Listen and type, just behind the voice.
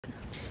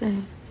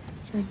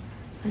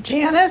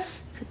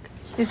Janice?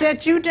 Is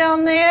that you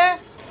down there?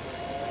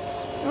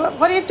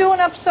 What are you doing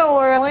up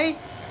so early?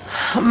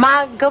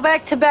 Ma, go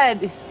back to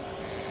bed.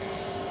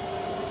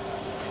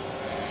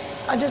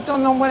 I just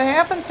don't know what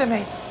happened to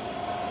me.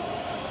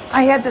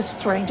 I had the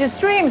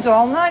strangest dreams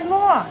all night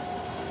long.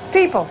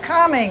 People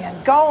coming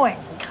and going,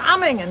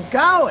 coming and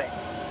going.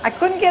 I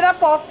couldn't get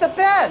up off the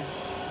bed.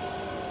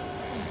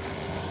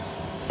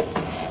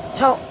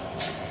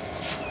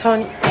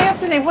 Tony.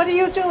 Anthony, what are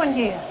you doing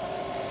here?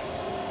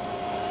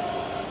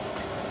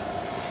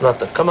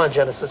 Nothing. Come on,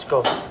 Janice, let's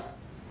go.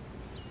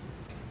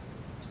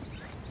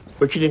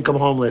 Richie didn't come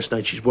home last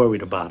night. She's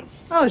worried about him.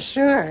 Oh,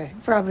 sure.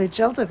 Probably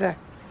jilted her.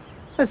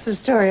 That's the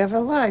story of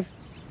her life.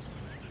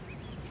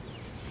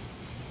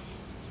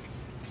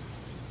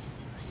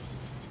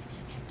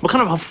 What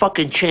kind of a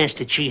fucking chance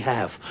did she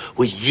have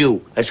with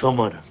you as her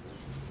mother?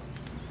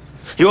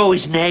 You're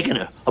always nagging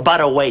her about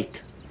her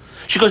weight.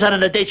 She goes out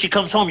on a date, she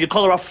comes home, you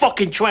call her a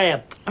fucking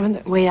tramp. I'm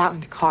gonna wait out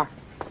in the car.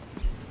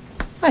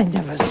 I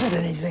never said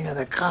anything of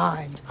the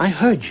kind. I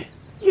heard you.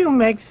 You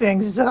make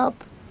things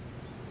up.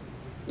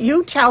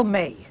 You tell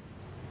me.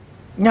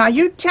 Now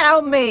you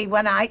tell me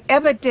when I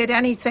ever did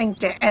anything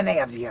to any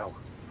of you.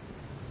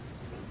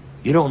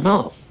 You don't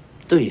know,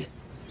 do you?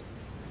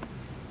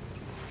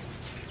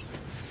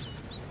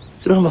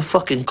 You don't have a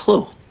fucking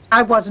clue.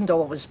 I wasn't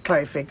always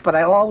perfect, but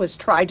I always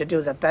tried to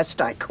do the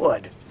best I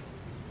could.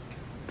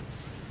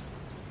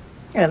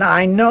 And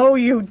I know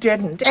you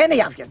didn't.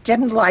 Any of you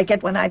didn't like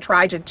it when I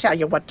tried to tell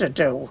you what to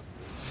do.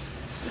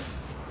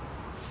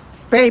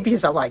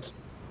 Babies are like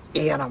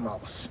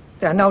animals.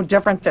 They're no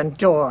different than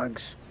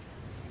dogs.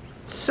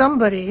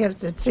 Somebody has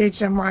to teach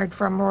them right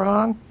from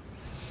wrong.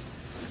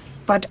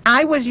 But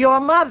I was your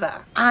mother.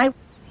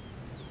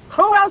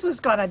 Who else was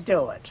gonna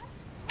do it?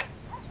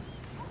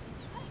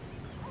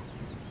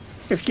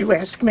 If you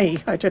ask me,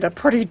 I did a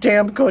pretty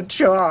damn good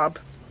job.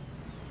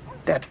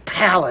 That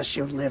palace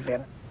you live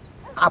in,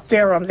 up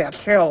there on that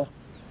hill.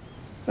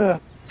 I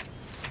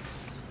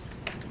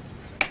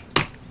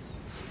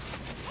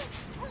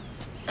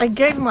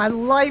gave my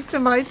life to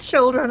my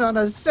children on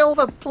a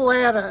silver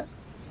platter.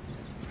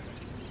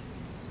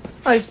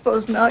 I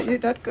suppose now you're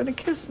not gonna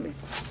kiss me.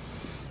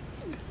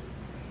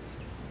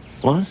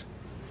 What?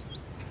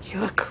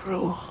 You're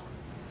cruel.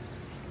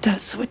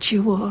 That's what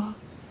you are.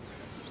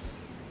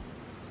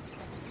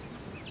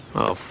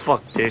 Oh,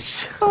 fuck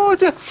this. Oh,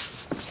 no.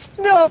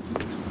 No.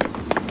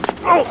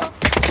 Oh!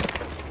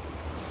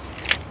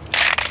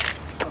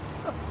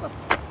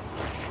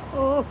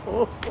 Oh.